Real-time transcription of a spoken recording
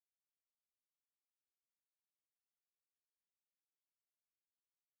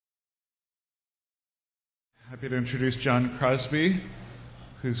Happy to introduce John Crosby,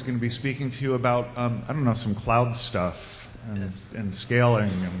 who's going to be speaking to you about, I don't know, some cloud stuff and scaling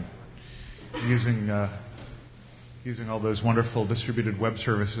and using all those wonderful distributed web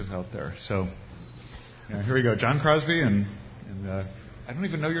services out there. So, yeah, here we go. John Crosby, and I don't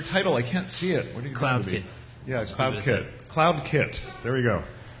even know your title. I can't see it. What are you going to be? CloudKit. Yeah, CloudKit. CloudKit. There we go.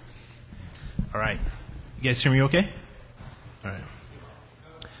 All right. You guys hear me okay? All right.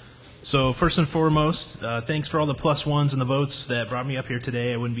 So first and foremost, thanks for all the plus ones and the votes that brought me up here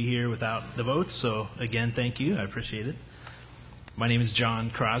today. I wouldn't be here without the votes. So again, thank you. I appreciate it. My name is John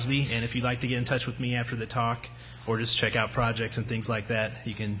Crosby, and if you'd like to get in touch with me after the talk or just check out projects and things like that,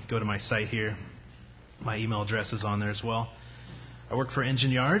 you can go to my site here. My email address is on there as well. I work for Engine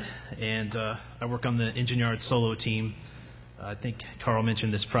Yard, and I work on the Engine Yard solo team. I think Carl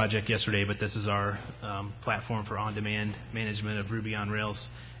mentioned this project yesterday, but this is our platform for on-demand management of Ruby on Rails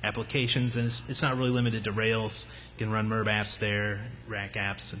applications, and it's not really limited to Rails. You can run MERB apps there, rack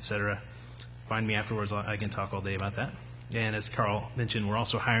apps, etc. Find me afterwards. I can talk all day about that. And as Carl mentioned, we're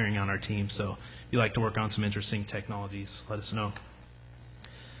also hiring on our team, so if you'd like to work on some interesting technologies, let us know.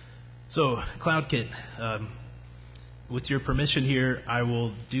 So, CloudKit. With your permission here, I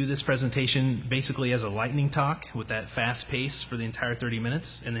will do this presentation basically as a lightning talk with that fast pace for the entire 30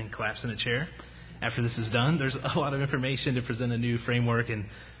 minutes and then collapse in a chair. After this is done, there's a lot of information to present a new framework and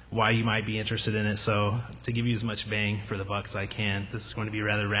why you might be interested in it. So to give you as much bang for the buck as I can, this is going to be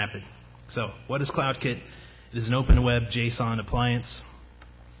rather rapid. So what is CloudKit? It is an Open Web JSON Appliance.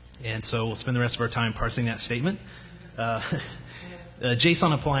 And so we'll spend the rest of our time parsing that statement.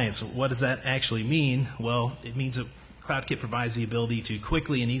 JSON Appliance, what does that actually mean? Well, it means that CloudKit provides the ability to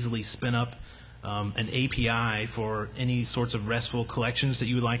quickly and easily spin up an API for any sorts of RESTful collections that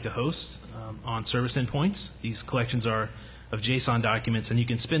you would like to host on service endpoints. These collections are of JSON documents, and you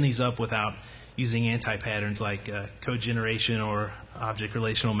can spin these up without using anti-patterns like code generation or object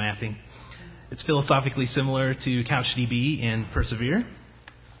relational mapping. It's philosophically similar to CouchDB and Persevere.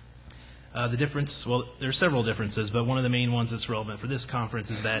 The difference, well, there are several differences, but one of the main ones that's relevant for this conference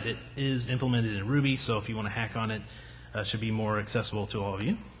is that it is implemented in Ruby, so if you want to hack on it, should be more accessible to all of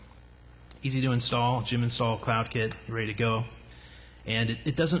you. Easy to install, gem install CloudKit, ready to go. And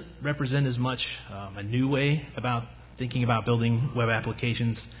it doesn't represent as much a new way about thinking about building web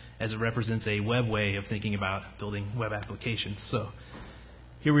applications as it represents a web way of thinking about building web applications. So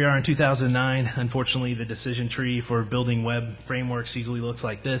here we are in 2009. Unfortunately, the decision tree for building web frameworks usually looks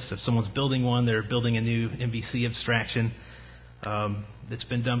like this. If someone's building one, they're building a new MVC abstraction. It's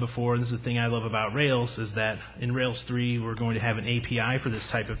been done before. This is the thing I love about Rails is that in Rails 3, we're going to have an API for this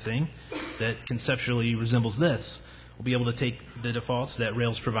type of thing that conceptually resembles this. We'll be able to take the defaults that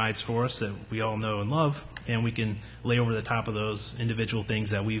Rails provides for us that we all know and love, and we can lay over the top of those individual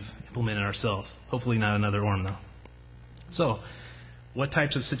things that we've implemented ourselves. Hopefully not another ORM, though. So what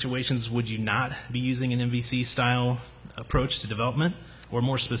types of situations would you not be using an MVC-style approach to development, or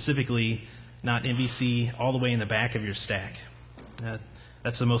more specifically, not MVC all the way in the back of your stack?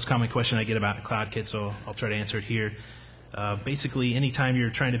 That's the most common question I get about CloudKit, so I'll try to answer it here. Basically, anytime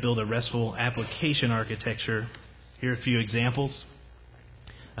you're trying to build a RESTful application architecture, here are a few examples.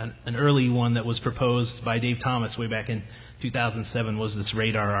 An early one that was proposed by Dave Thomas way back in 2007 was this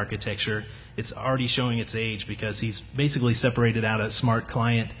radar architecture. It's already showing its age because he's basically separated out a smart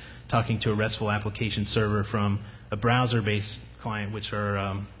client talking to a RESTful application server from a browser-based client, which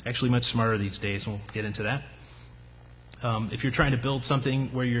are actually much smarter these days. We'll get into that. If you're trying to build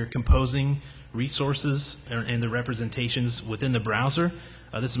something where you're composing resources and the representations within the browser,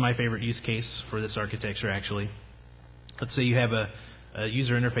 this is my favorite use case for this architecture, actually. Let's say you have a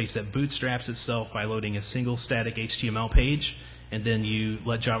user interface that bootstraps itself by loading a single static HTML page, and then you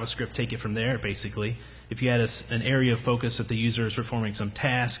let JavaScript take it from there, basically. If you had an area of focus that the user is performing some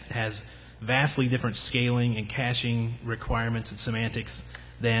task, has vastly different scaling and caching requirements and semantics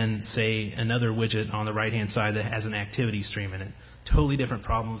than, say, another widget on the right-hand side that has an activity stream in it. Totally different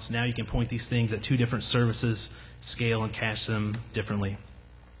problems. Now you can point these things at two different services, scale and cache them differently.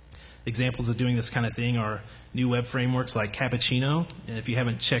 Examples of doing this kind of thing are new web frameworks like Cappuccino. And if you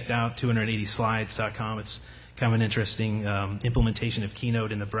haven't checked out 280slides.com, it's kind of an interesting implementation of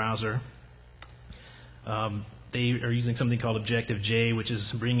Keynote in the browser. They are using something called Objective-J, which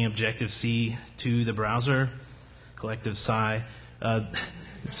is bringing Objective-C to the browser, Collective-Psi.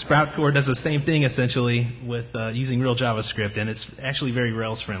 Sprout Core does the same thing essentially with using real JavaScript, and it's actually very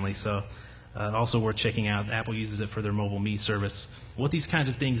Rails friendly, so also worth checking out. Apple uses it for their mobile Me service. What these kinds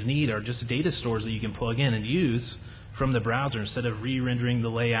of things need are just data stores that you can plug in and use from the browser instead of re-rendering the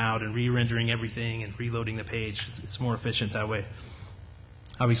layout and re-rendering everything and reloading the page. It's more efficient that way.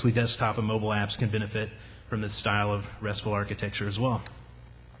 Obviously, desktop and mobile apps can benefit from this style of RESTful architecture as well.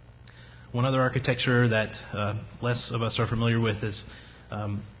 One other architecture that less of us are familiar with is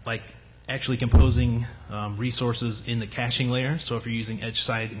like actually composing resources in the caching layer. So if you're using edge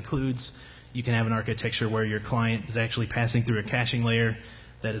side includes, you can have an architecture where your client is actually passing through a caching layer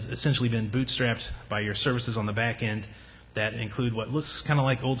that has essentially been bootstrapped by your services on the back end that include what looks kind of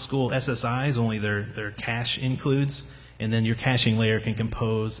like old school SSIs, only they're cache includes, and then your caching layer can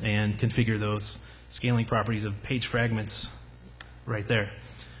compose and configure those scaling properties of page fragments right there.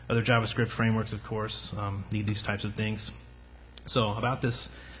 Other JavaScript frameworks, of course, need these types of things. So about this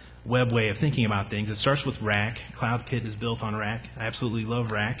web way of thinking about things, it starts with Rack. CloudKit is built on Rack. I absolutely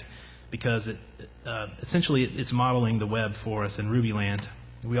love Rack because essentially it's modeling the web for us in Ruby land.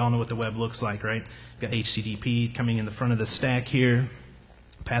 We all know what the web looks like, right? You've got HTTP coming in the front of the stack here,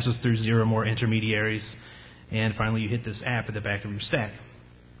 passes through 0 more intermediaries, and finally you hit this app at the back of your stack.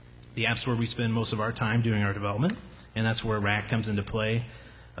 The app's where we spend most of our time doing our development, and that's where Rack comes into play.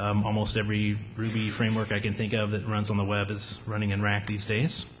 Almost every Ruby framework I can think of that runs on the web is running in Rack these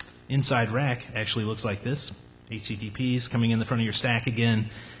days. Inside Rack actually looks like this. HTTPs coming in the front of your stack again,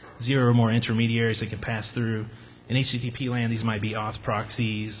 0 or more intermediaries that can pass through. In HTTP land, these might be auth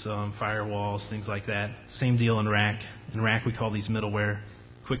proxies, firewalls, things like that. Same deal in Rack. In Rack, we call these middleware.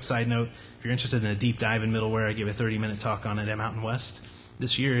 Quick side note, if you're interested in a deep dive in middleware, I gave a 30-minute talk on it at Mountain West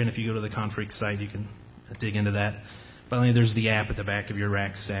this year, and if you go to the Confreak site, you can dig into that. Finally, there's the app at the back of your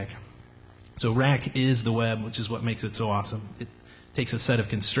Rack stack. So Rack is the web, which is what makes it so awesome. It takes a set of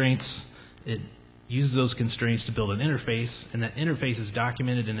constraints, it uses those constraints to build an interface, and that interface is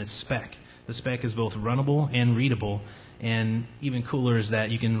documented in its spec. The spec is both runnable and readable, and even cooler is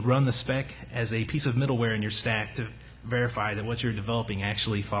that you can run the spec as a piece of middleware in your stack to verify that what you're developing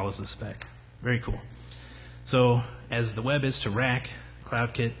actually follows the spec. Very cool. So as the web is to Rack,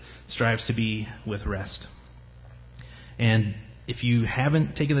 CloudKit strives to be with REST. And if you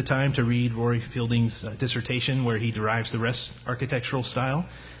haven't taken the time to read Rory Fielding's dissertation where he derives the REST architectural style,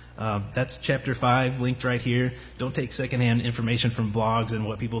 that's chapter 5, linked right here. Don't take secondhand information from blogs and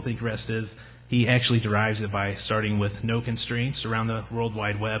what people think REST is. He actually derives it by starting with no constraints around the World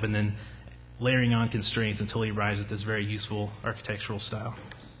Wide Web and then layering on constraints until he arrives at this very useful architectural style.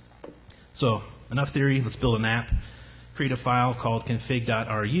 So, enough theory, let's build an app. Create a file called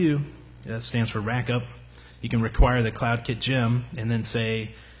config.ru. That stands for rackup. You can require the CloudKit gem and then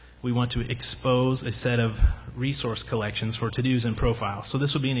say, we want to expose a set of resource collections for to-dos and profiles. So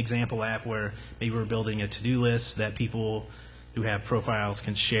this would be an example app where maybe we're building a to-do list that people who have profiles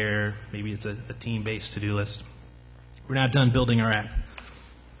can share. Maybe it's a team-based to-do list. We're now done building our app.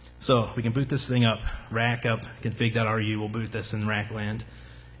 So we can boot this thing up, rack up, config.ru, we'll boot this in rack land.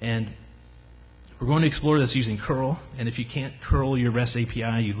 And we're going to explore this using curl, and if you can't curl your REST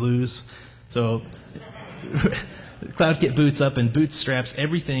API, you lose. So CloudKit boots up and bootstraps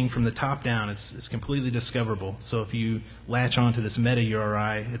everything from the top down. It's completely discoverable. So if you latch onto this meta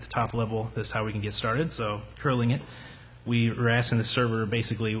URI at the top level, this is how we can get started. So curling it, we were asking the server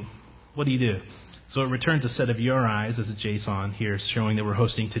basically, what do you do? So it returns a set of URIs as a JSON here showing that we're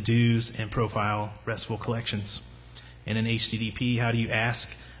hosting to-dos and profile RESTful collections. And in HTTP, how do you ask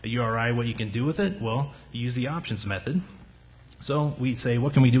a URI what you can do with it? Well, you use the options method. So we say,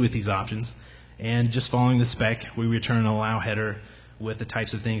 what can we do with these options? And just following the spec, we return an allow header with the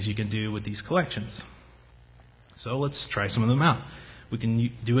types of things you can do with these collections. So let's try some of them out. We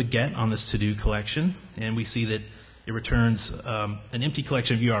can do a get on this to-do collection, and we see that it returns an empty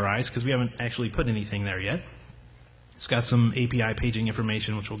collection of URIs because we haven't actually put anything there yet. It's got some API paging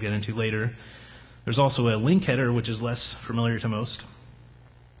information, which we'll get into later. There's also a link header, which is less familiar to most.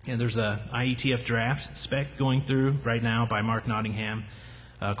 And there's a IETF draft spec going through right now by Mark Nottingham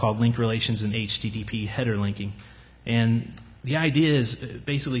called Link Relations and HTTP Header Linking. And the idea is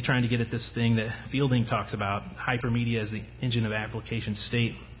basically trying to get at this thing that Fielding talks about, hypermedia as the engine of application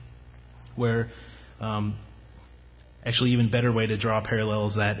state, where actually even better way to draw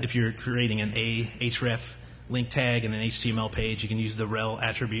parallels that if you're creating an href link tag in an HTML page, you can use the rel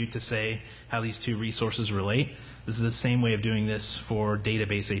attribute to say how these two resources relate. This is the same way of doing this for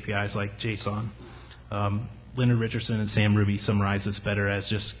database APIs like JSON. Leonard Richardson and Sam Ruby summarize this better as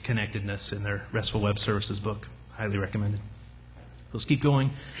just connectedness in their RESTful Web Services book. Highly recommended. Let's keep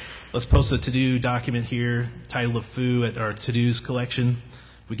going. Let's post a to-do document here, title of foo at our to-dos collection.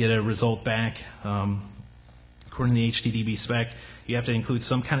 We get a result back. According to the HTTP spec, you have to include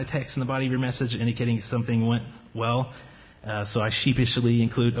some kind of text in the body of your message indicating something went well. So I sheepishly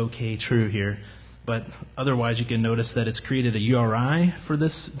include OK, true here. But otherwise, you can notice that it's created a URI for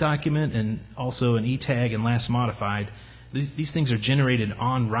this document and also an e tag and last modified. These things are generated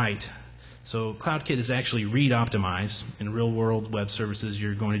on write. So CloudKit is actually read optimized. In real-world web services,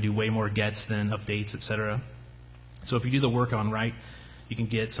 you're going to do way more gets than updates, etc. So if you do the work on right, you can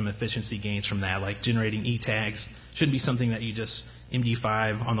get some efficiency gains from that, like generating e-tags. Shouldn't be something that you just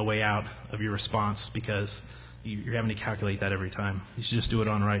MD5 on the way out of your response, because you're having to calculate that every time. You should just do it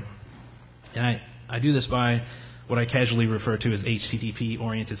on right. And I do this by what I casually refer to as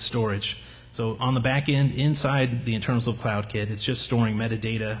HTTP-oriented storage. So on the back end, inside the internals of CloudKit, it's just storing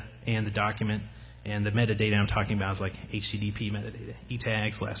metadata and the document. And the metadata I'm talking about is like HTTP metadata,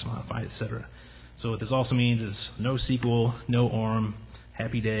 e-tags, last modified, etc. So what this also means is no SQL, no ORM,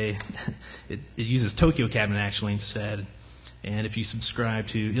 happy day. It uses Tokyo Cabinet actually instead. And if you subscribe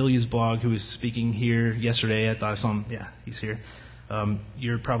to Ilya's blog, who was speaking here yesterday, I thought I saw him, yeah, he's here.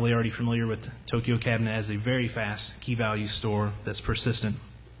 You're probably already familiar with Tokyo Cabinet as a very fast key value store that's persistent.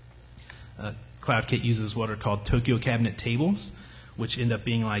 CloudKit uses what are called Tokyo Cabinet tables, which end up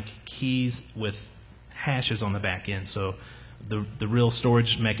being like keys with hashes on the back end. So the real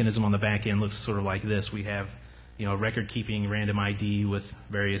storage mechanism on the back end looks sort of like this. We have a record-keeping random ID with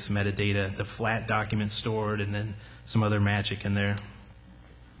various metadata, the flat document stored, and then some other magic in there.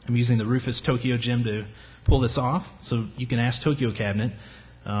 I'm using the Rufus Tokyo gem to pull this off. So you can ask Tokyo Cabinet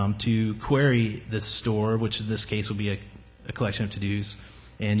to query this store, which in this case will be a collection of to-dos,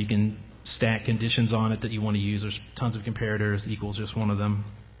 and you can stack conditions on it that you want to use. There's tons of comparators, equals just one of them.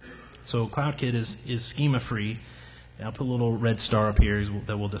 So CloudKit is schema-free. I'll put a little red star up here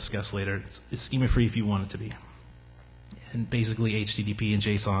that we'll discuss later. It's schema-free if you want it to be. And basically HTTP and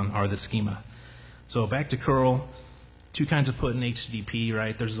JSON are the schema. So back to curl. Two kinds of put in HTTP,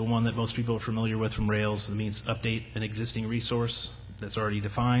 right? There's the one that most people are familiar with from Rails. It means update an existing resource that's already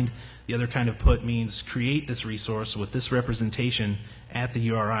defined. The other kind of put means create this resource with this representation at the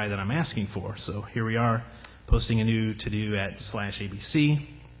URI that I'm asking for. So here we are posting a new to-do at /abc.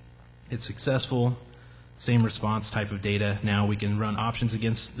 It's successful. Same response type of data. Now we can run options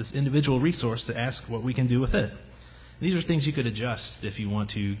against this individual resource to ask what we can do with it. These are things you could adjust if you want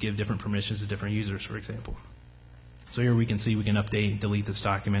to give different permissions to different users, for example. So here we can see we can update, delete this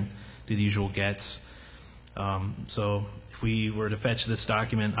document, do the usual gets. So if we were to fetch this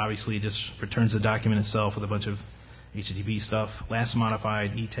document, obviously it just returns the document itself with a bunch of HTTP stuff. Last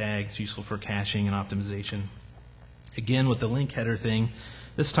modified, e-tag, it's useful for caching and optimization. Again, with the link header thing,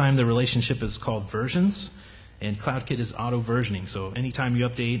 this time the relationship is called versions, and CloudKit is auto-versioning. So anytime you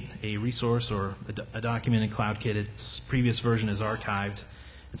update a resource or a document in CloudKit, its previous version is archived.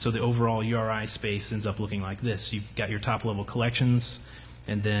 And so the overall URI space ends up looking like this. You've got your top-level collections,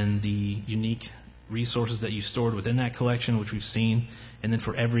 and then the unique resources that you stored within that collection, which we've seen. And then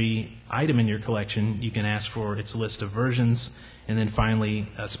for every item in your collection, you can ask for its list of versions. And then finally,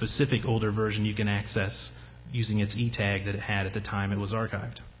 a specific older version you can access using its e-tag that it had at the time it was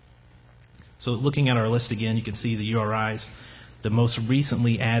archived. So looking at our list again, you can see the URIs. The most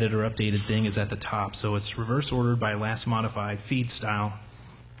recently added or updated thing is at the top. So it's reverse ordered by last modified feed style,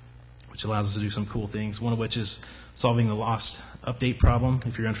 which allows us to do some cool things, one of which is solving the lost update problem.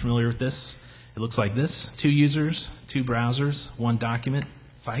 If you're unfamiliar with this, it looks like this. 2 users, 2 browsers, 1 document,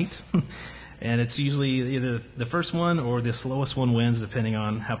 fight. And it's usually either the first one or the slowest one wins, depending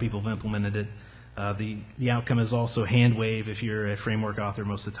on how people have implemented it. The outcome is also hand wave if you're a framework author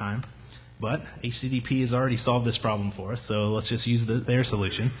most of the time. But HTTP has already solved this problem for us, so let's just use their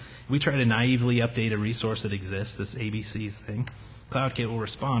solution. If we try to naively update a resource that exists, this ABC's thing, CloudKit will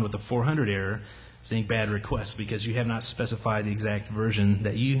respond with a 400 error saying bad request because you have not specified the exact version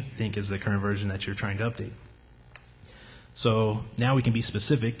that you think is the current version that you're trying to update. So now we can be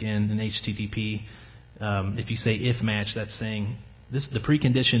specific in HTTP. If you say if match, that's saying the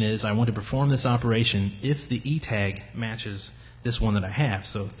precondition is I want to perform this operation if the e-tag matches this one that I have.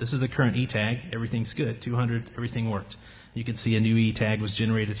 So this is the current e-tag. Everything's good. 200, everything worked. You can see a new e-tag was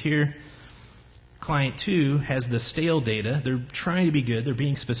generated here. Client 2 has the stale data. They're trying to be good. They're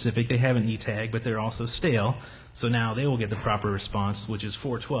being specific. They have an e-tag, but they're also stale. So now they will get the proper response, which is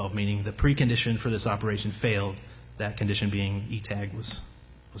 412, meaning the precondition for this operation failed. That condition being e-tag was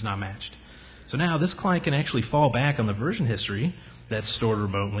not matched. So now this client can actually fall back on the version history that's stored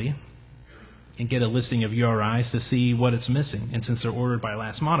remotely and get a listing of URIs to see what it's missing. And since they're ordered by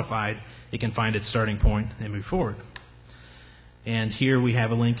last modified, it can find its starting point and move forward. And here we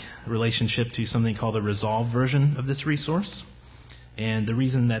have a link relationship to something called a resolve version of this resource. And the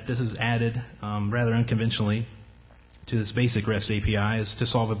reason that this is added rather unconventionally to this basic REST API is to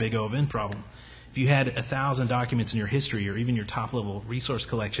solve a big O of N problem. If you had 1,000 documents in your history or even your top-level resource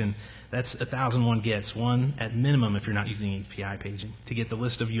collection, that's 1,001 gets, one at minimum if you're not using API paging, to get the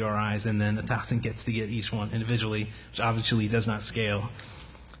list of URIs, and then 1,000 gets to get each one individually, which obviously does not scale.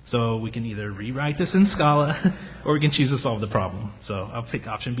 So we can either rewrite this in Scala or we can choose to solve the problem. So I'll pick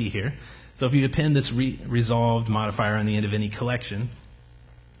option B here. So if you append this resolved modifier on the end of any collection,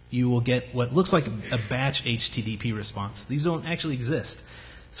 you will get what looks like a batch HTTP response. These don't actually exist.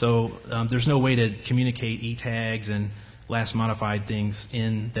 So there's no way to communicate e-tags and last modified things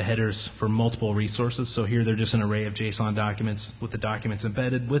in the headers for multiple resources. So here they're just an array of JSON documents with the documents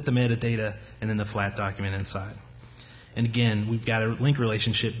embedded with the metadata and then the flat document inside. And again, we've got a link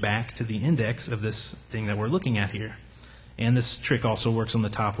relationship back to the index of this thing that we're looking at here. And this trick also works on the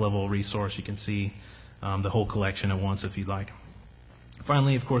top level resource. You can see the whole collection at once if you'd like.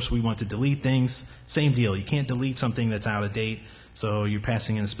 Finally, of course, we want to delete things. Same deal. You can't delete something that's out of date. So you're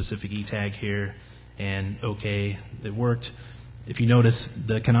passing in a specific e-tag here. And OK, it worked. If you notice,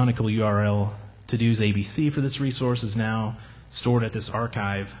 the canonical URL to-dos ABC for this resource is now stored at this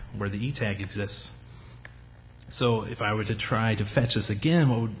archive where the e-tag exists. So if I were to try to fetch this again,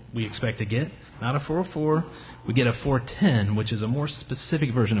 what would we expect to get? Not a 404. We get a 410, which is a more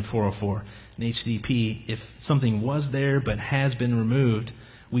specific version of 404. In HTTP, if something was there but has been removed,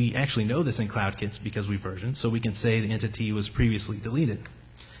 we actually know this in CloudKits because we versioned, so we can say the entity was previously deleted.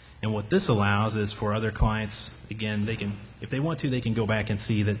 And what this allows is for other clients, again, they can, if they want to, they can go back and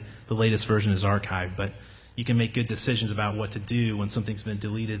see that the latest version is archived. But you can make good decisions about what to do when something's been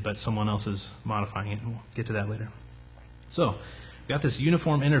deleted but someone else is modifying it. We'll get to that later. So we've got this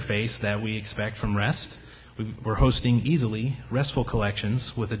uniform interface that we expect from REST. We're hosting easily RESTful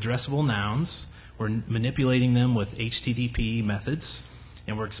collections with addressable nouns. We're manipulating them with HTTP methods.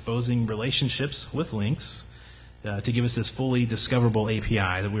 And we're exposing relationships with links to give us this fully discoverable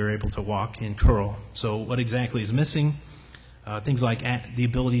API that we were able to walk in curl. So what exactly is missing? Things like the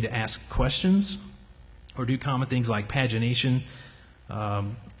ability to ask questions or do common things like pagination,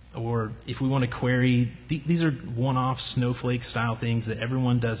 or if we want to query, these are one-off snowflake style things that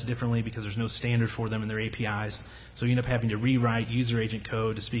everyone does differently because there's no standard for them in their APIs. So you end up having to rewrite user agent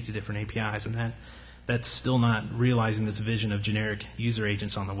code to speak to different APIs, and that's still not realizing this vision of generic user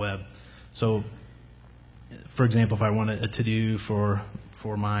agents on the web. So for example, if I want a to-do for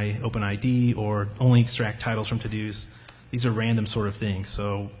my OpenID or only extract titles from to-dos, these are random sort of things.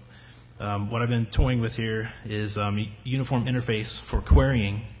 So what I've been toying with here is uniform interface for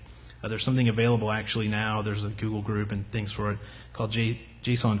querying. There's something available actually now. There's a Google group and things for it called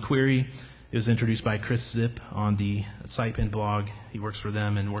JSON Query. It was introduced by Chris Zip on the SitePin blog. He works for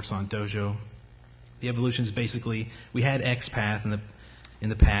them and works on Dojo. The evolution is basically we had XPath in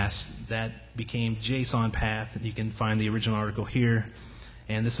the past. That became JSON path. You can find the original article here.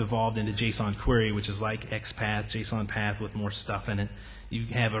 And this evolved into JSON Query, which is like XPath, JSON path with more stuff in it. You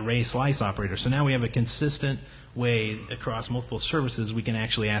have array slice operator. So now we have a consistent way across multiple services we can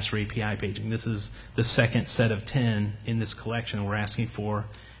actually ask for API paging. This is the second set of 10 in this collection we're asking for.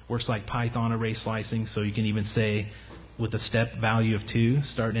 Works like Python array slicing, so you can even say with a step value of 2,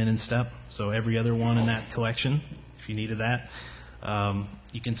 start in step. So every other one in that collection, if you needed that.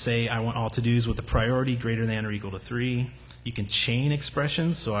 You can say I want all to-dos with a priority greater than or equal to 3. You can chain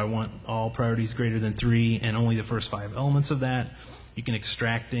expressions, so I want all priorities greater than 3 and only the first 5 elements of that. You can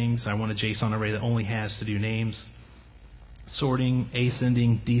extract things. I want a JSON array that only has to-do names. Sorting,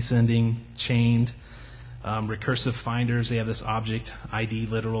 ascending, descending, chained. Recursive finders, they have this object ID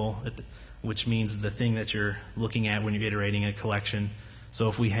literal, which means the thing that you're looking at when you're iterating a collection. So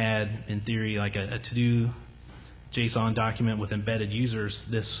if we had, in theory, like a to-do JSON document with embedded users,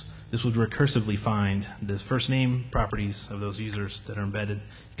 this would recursively find the first name properties of those users that are embedded.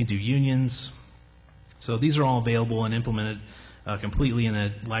 You can do unions. So these are all available and implemented completely in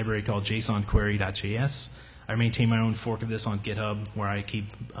a library called JSONQuery.js. I maintain my own fork of this on GitHub where I keep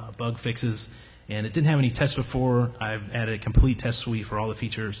bug fixes. And it didn't have any tests before. I've added a complete test suite for all the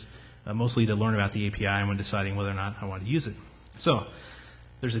features, mostly to learn about the API and when deciding whether or not I want to use it. So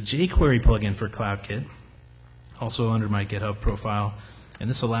there's a jQuery plugin for CloudKit, also under my GitHub profile. And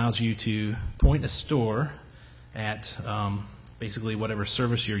this allows you to point a store at basically whatever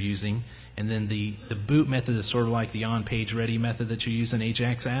service you're using. And then the boot method is sort of like the on-page ready method that you use in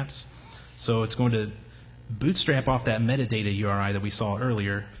Ajax apps. So it's going to bootstrap off that metadata URI that we saw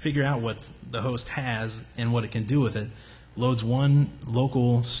earlier, figure out what the host has and what it can do with it, loads one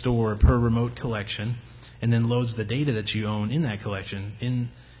local store per remote collection, and then loads the data that you own in that collection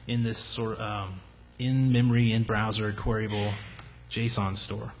in this sort of in-memory, in-browser, queryable JSON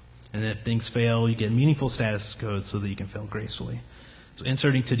store. And if things fail, you get meaningful status codes so that you can fail gracefully. So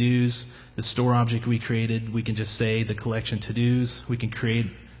inserting to-dos, the store object we created, we can just say the collection to-dos. We can create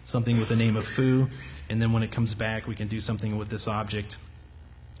something with the name of foo, and then when it comes back, we can do something with this object.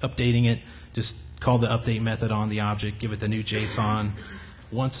 Updating it, just call the update method on the object, give it the new JSON,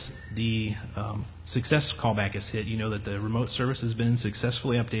 once the success callback is hit, you know that the remote service has been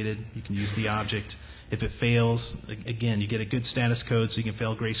successfully updated. You can use the object. If it fails, again, you get a good status code so you can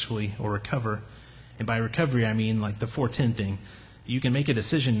fail gracefully or recover. And by recovery, I mean like the 410 thing. You can make a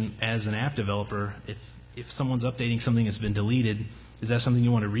decision as an app developer if someone's updating something that's been deleted, is that something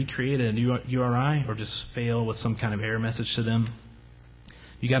you want to recreate a new URI or just fail with some kind of error message to them?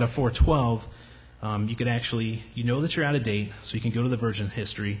 You got a 412, you could actually, you know that you're out of date, so you can go to the version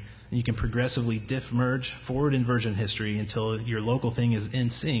history, and you can progressively diff merge forward in version history until your local thing is in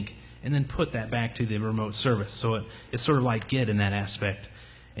sync, and then put that back to the remote service. So it's sort of like Git in that aspect.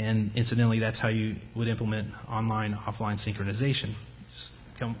 And incidentally, that's how you would implement online, offline synchronization. Just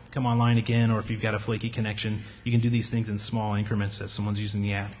come online again, or if you've got a flaky connection, you can do these things in small increments as someone's using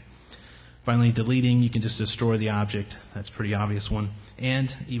the app. Finally, deleting, you can just destroy the object. That's a pretty obvious one.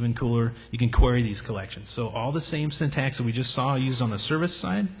 And even cooler, you can query these collections. So all the same syntax that we just saw used on the service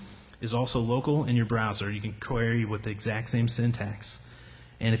side is also local in your browser. You can query with the exact same syntax.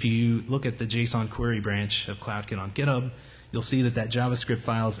 And if you look at the JSON query branch of CloudKit on GitHub, you'll see that JavaScript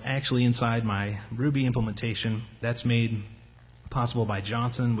file is actually inside my Ruby implementation. That's made possible by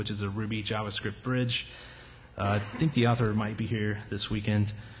Johnson, which is a Ruby JavaScript bridge. I think the author might be here this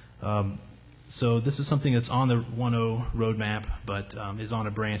weekend. So this is something that's on the 1.0 roadmap, but is on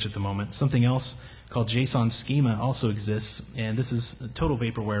a branch at the moment. Something else called JSON schema also exists, and this is total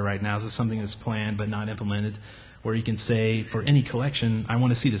vaporware right now. This is something that's planned but not implemented, where you can say for any collection, I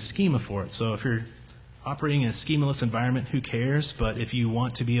want to see the schema for it. So if you're operating in a schemaless environment, who cares? But if you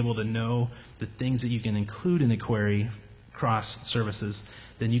want to be able to know the things that you can include in a query across services,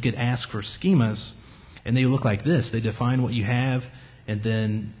 then you could ask for schemas, and they look like this. They define what you have, and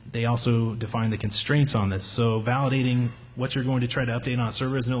then they also define the constraints on this. So validating what you're going to try to update on a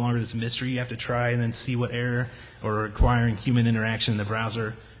server is no longer this mystery. You have to try and then see what error or requiring human interaction in the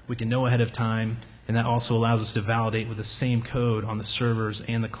browser. We can know ahead of time, and that also allows us to validate with the same code on the servers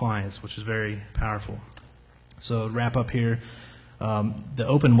and the clients, which is very powerful. So to wrap up here, the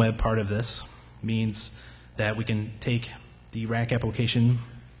open web part of this means that we can take the rack application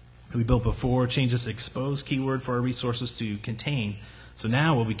we built before, change this expose keyword for our resources to contain. So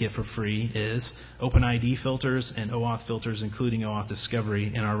now what we get for free is OpenID filters and OAuth filters, including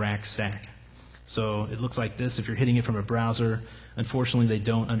OAuth+Discovery in our rack stack. So it looks like this if you're hitting it from a browser. Unfortunately, they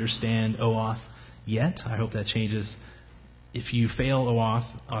don't understand OAuth yet. I hope that changes. If you fail OAuth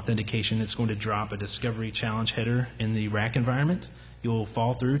authentication, it's going to drop a discovery challenge header in the rack environment. You'll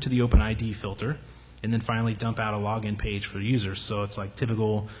fall through to the OpenID filter, and then finally dump out a login page for users. So it's like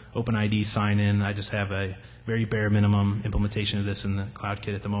typical OpenID sign-in. I just have a very bare minimum implementation of this in the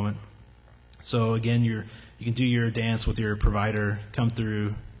CloudKit at the moment. So again, you can do your dance with your provider, come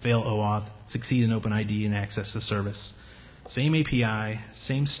through, fail OAuth, succeed in OpenID, and access the service. Same API,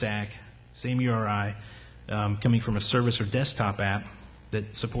 same stack, same URI, coming from a service or desktop app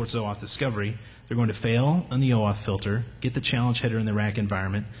that supports OAuth+Discovery. They're going to fail on the OAuth filter, get the challenge header in the rack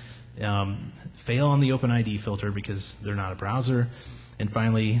environment, fail on the OpenID filter because they're not a browser, and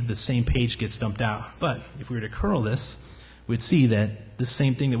finally the same page gets dumped out. But if we were to curl this, we'd see that this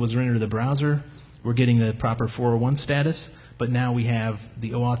same thing that was rendered to the browser, we're getting the proper 401 status, but now we have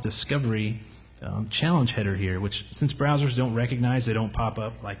the OAuth+Discovery challenge header here, which since browsers don't recognize, they don't pop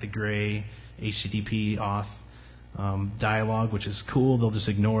up like the gray HTTP auth dialog, which is cool. They'll just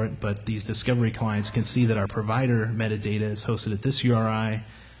ignore it, but these discovery clients can see that our provider metadata is hosted at this URI.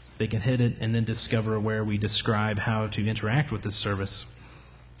 They can hit it and then discover where we describe how to interact with this service.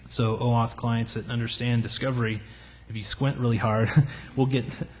 So OAuth clients that understand discovery, if you squint really hard, we'll get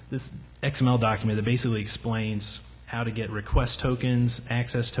this XML document that basically explains how to get request tokens,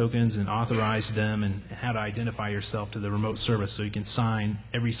 access tokens, and authorize them, and how to identify yourself to the remote service so you can sign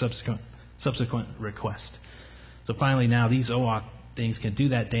every subsequent request. So finally now these OAuth things can do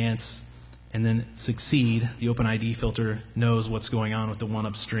that dance and then succeed. The OpenID filter knows what's going on with the one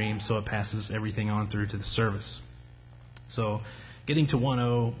upstream, so it passes everything on through to the service. So getting to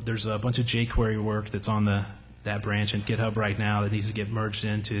 1.0, there's a bunch of jQuery work that's on that branch in GitHub right now that needs to get merged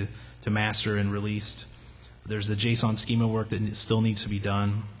into master and released. There's the JSON schema work that still needs to be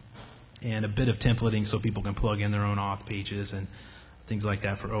done, and a bit of templating so people can plug in their own auth pages and things like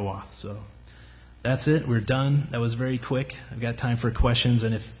that for OAuth. So that's it. We're done. That was very quick. I've got time for questions,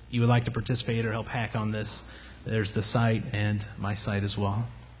 and if you would like to participate or help hack on this, there's the site and my site as well.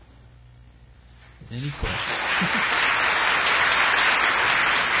 Any questions?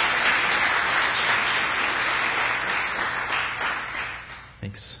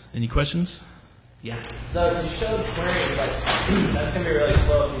 Thanks. Any questions? Yeah. So you showed querying, but that's going to be really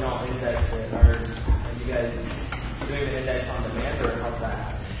slow if you don't index it. Are you guys doing the index on demand, or how's that?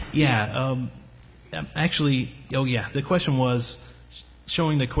 Yeah. Actually, the question was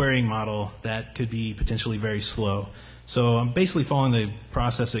showing the querying model that could be potentially very slow. So I'm basically following the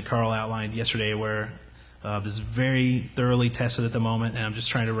process that Carl outlined yesterday, where this is very thoroughly tested at the moment, and I'm just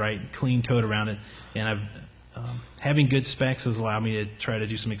trying to write clean code around it. And having good specs has allowed me to try to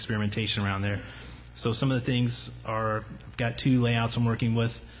do some experimentation around there. So some of the things are, I've got 2 layouts I'm working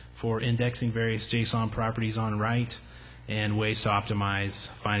with for indexing various JSON properties on write, and ways to optimize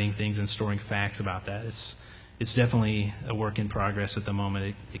finding things and storing facts about that. It's definitely a work in progress at the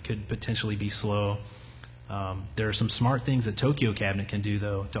moment. It could potentially be slow. There are some smart things that Tokyo Cabinet can do,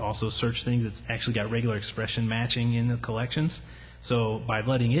 though, to also search things. It's actually got regular expression matching in the collections. So by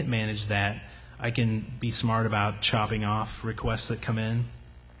letting it manage that, I can be smart about chopping off requests that come in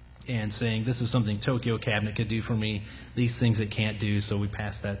and saying, this is something Tokyo Cabinet could do for me, these things it can't do, so we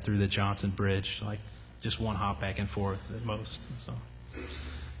pass that through the Johnson bridge, like just one hop back and forth at most. So,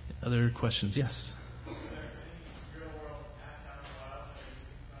 other questions? Yes?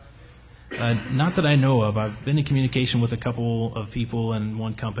 Not that I know of. I've been in communication with a couple of people and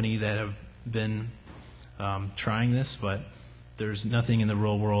one company that have been trying this, but there's nothing in the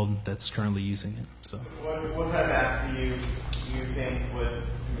real world that's currently using it. So, what kind of apps do you think would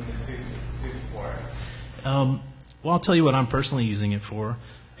suit for it? Well, I'll tell you what I'm personally using it for.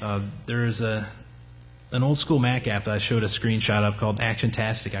 There's an old school Mac app that I showed a screenshot of called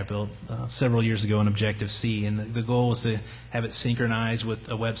ActionTastic I built several years ago in Objective-C, and the goal was to have it synchronized with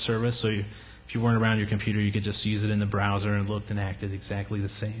a web service, so if you weren't around your computer, you could just use it in the browser and it looked and acted exactly the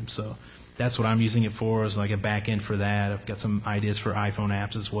same. So that's what I'm using it for, is like a back end for that. I've got some ideas for iPhone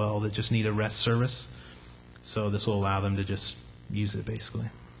apps as well that just need a REST service, so this will allow them to just use it basically.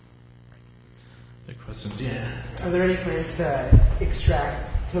 Other questions? Yeah. Are there any plans to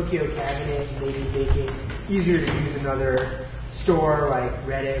extract Tokyo Cabinet and maybe make it easier to use another store like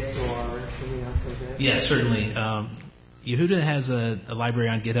Redis or something else like that? Yeah, certainly. Yehuda has a library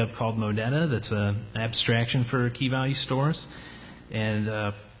on GitHub called Moneta that's an abstraction for key value stores. And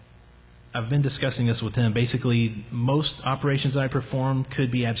I've been discussing this with him. Basically, most operations I perform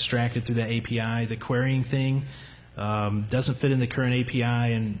could be abstracted through that API. The querying thing doesn't fit in the current API,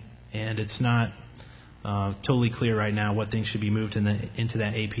 and it's not totally clear right now what things should be moved into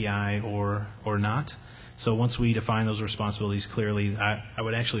that API or not. So once we define those responsibilities clearly, I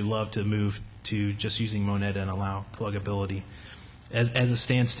would actually love to move to just using Moneta and allow pluggability. As it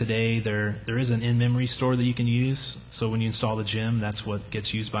stands today, there is an in-memory store that you can use. So when you install the gem, that's what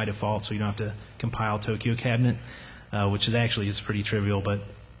gets used by default, so you don't have to compile Tokyo Cabinet, which is pretty trivial. But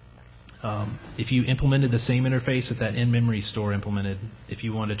if you implemented the same interface that in-memory store implemented, if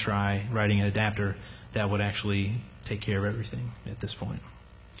you want to try writing an adapter, that would actually take care of everything at this point.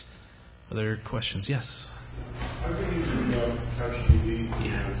 Other questions? Yes? How can you use CouchDB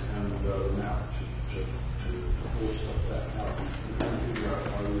and map to pull stuff back out and figure out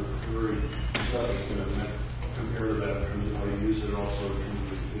how your query stuff is going to compare to that in terms of how you use it, also in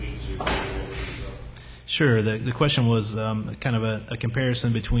terms of efficiency of stuff? Sure. The question was kind of a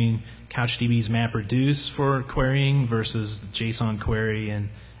comparison between CouchDB's MapReduce for querying versus the JSON query and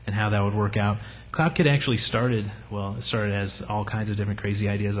how that would work out. CloudKit actually started as all kinds of different crazy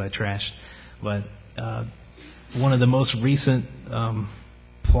ideas I trashed, but one of the most recent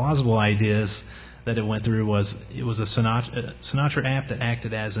plausible ideas that it went through was a Sinatra app that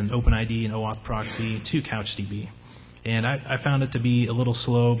acted as an OpenID and OAuth proxy to CouchDB. And I found it to be a little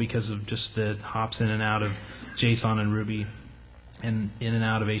slow because of just the hops in and out of JSON and Ruby and in and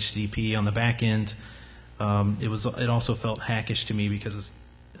out of HTTP on the back end. It also felt hackish to me because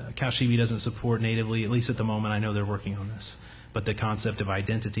CouchDB doesn't support natively, at least at the moment. I know they're working on this, but the concept of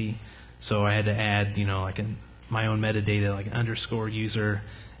identity. So I had to add, my own metadata, like an underscore user,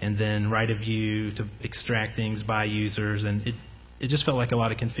 and then write a view to extract things by users, and it just felt like a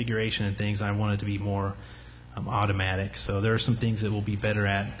lot of configuration and things. I wanted to be more automatic. So there are some things that we'll be better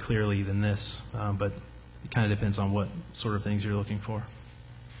at clearly than this, but it kind of depends on what sort of things you're looking for.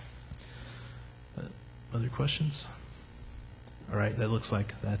 Other questions? All right, that looks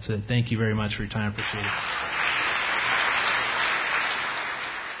like that's it. Thank you very much for your time. Appreciate it.